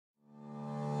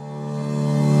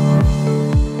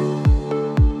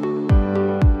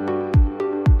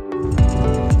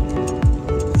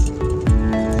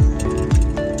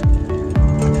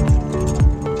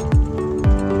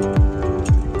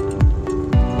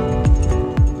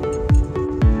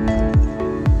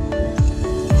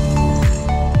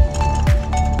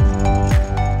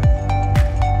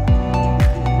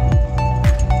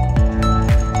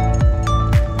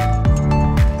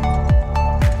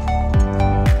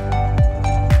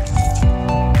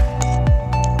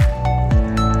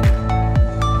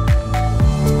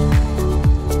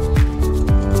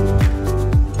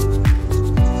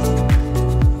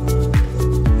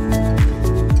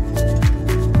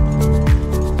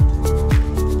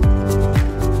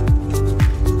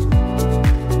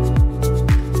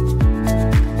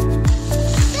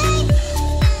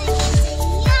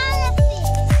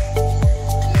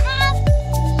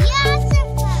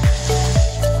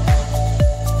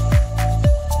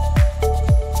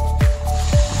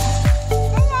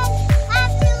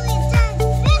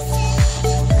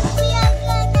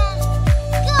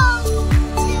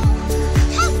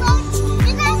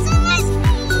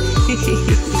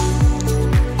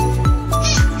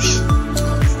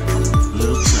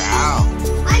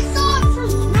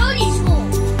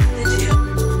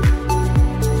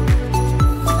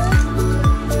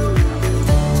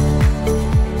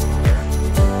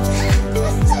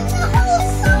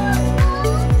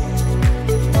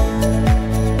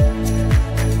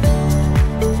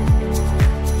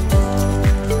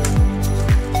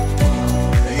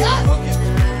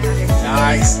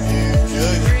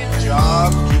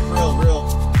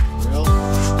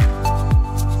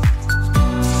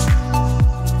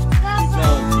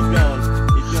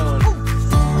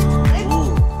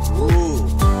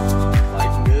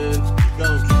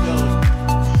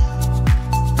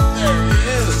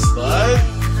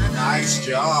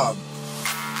job.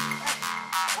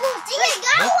 Oh, see, I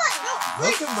got one.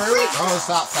 Look at Murray. Oh,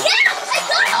 stop. Yeah, I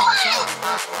got one.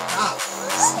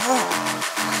 Stop.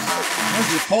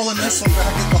 You're pulling this one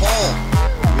back in the hole.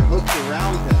 You hooked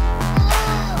around him.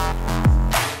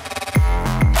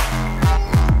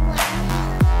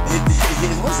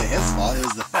 It wasn't his fault. It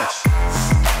was the fish.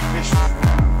 Fish.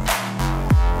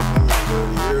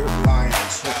 Your line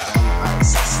is hooked on the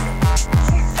ice.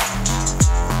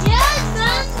 Yeah,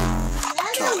 that's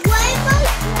a rainbow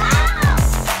trout.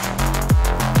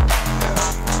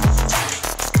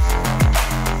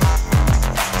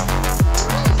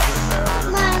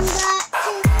 Mom,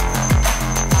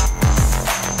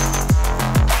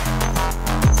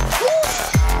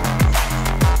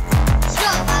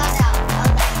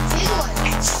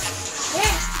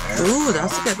 Ooh,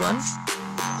 that's a good one.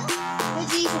 Where's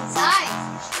these inside?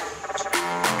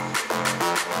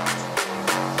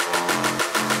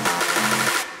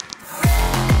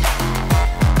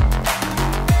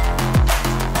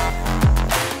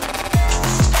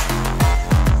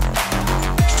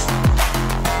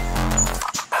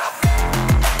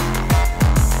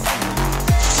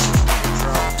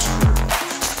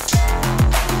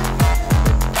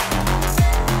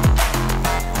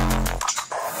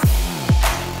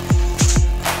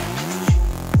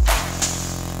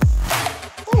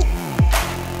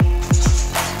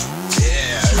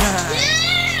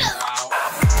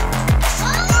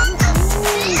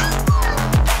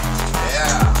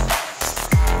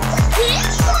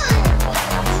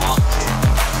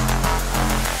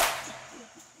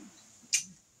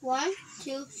 One,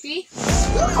 two, three.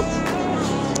 Whoa!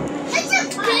 It's a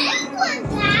big one,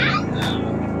 Dad!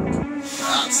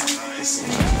 That's nice.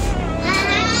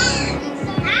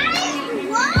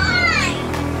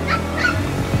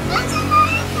 That's a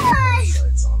big one!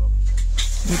 Sights on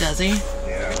him. Does he? Yeah.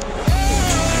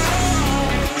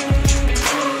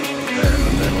 There in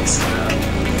the middle, snap.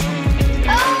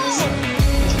 Oh!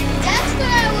 That's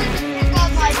where I would pick up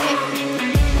my picture.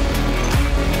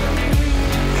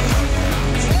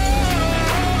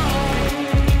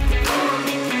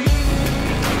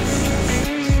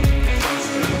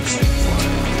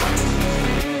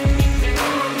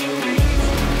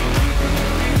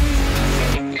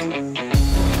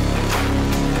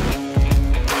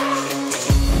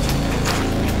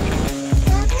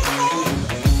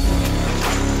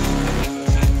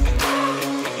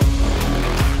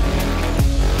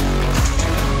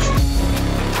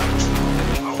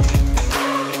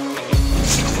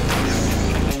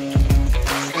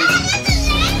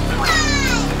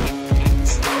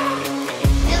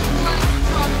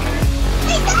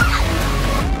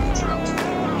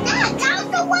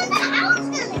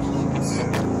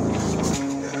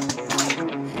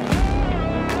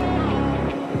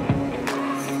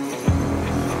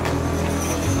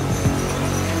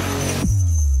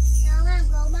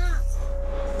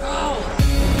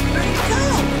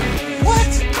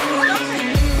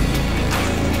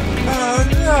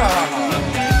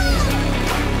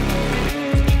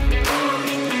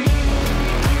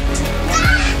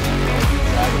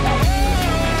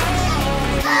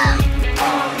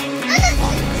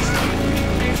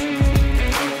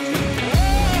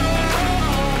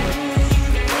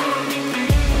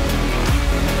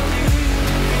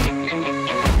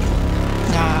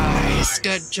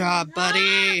 Good job,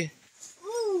 buddy.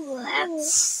 Ooh,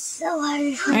 that's so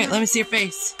hard. All right, let me see your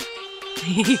face.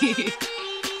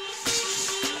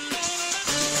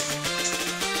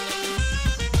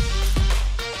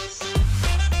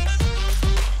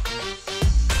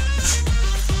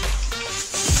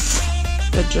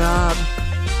 Good job.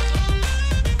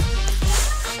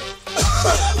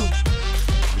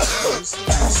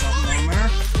 Something on there.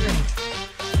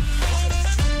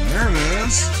 There it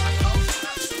is.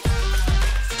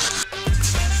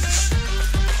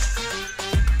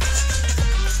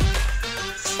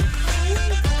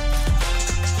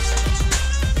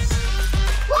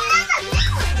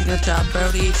 Good job,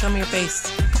 Brodie. Show me your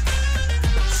face.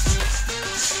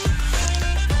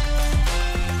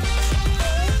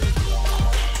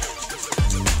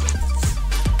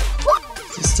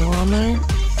 Is he still on there?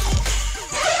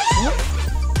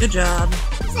 Good job.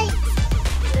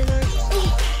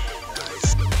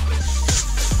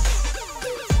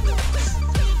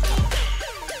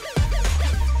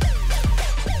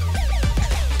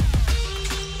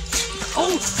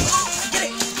 Oh! Get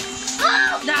it!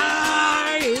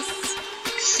 Nice!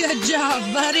 Good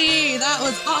job, buddy! That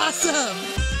was awesome!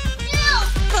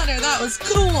 Hunter, that was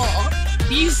cool!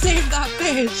 You saved that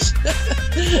fish!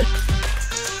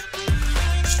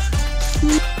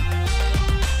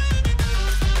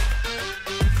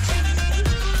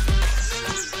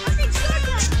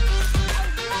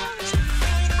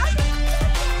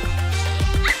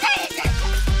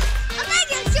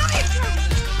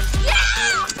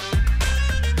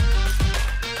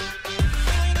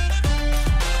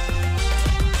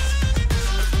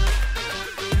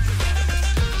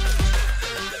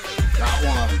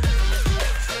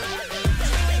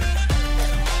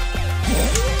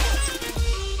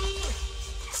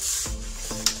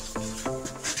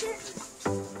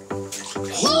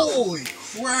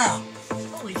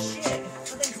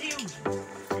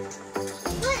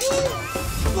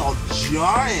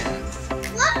 giant.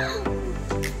 Wow!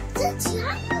 It's a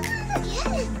giant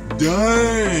one again.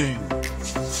 Dang.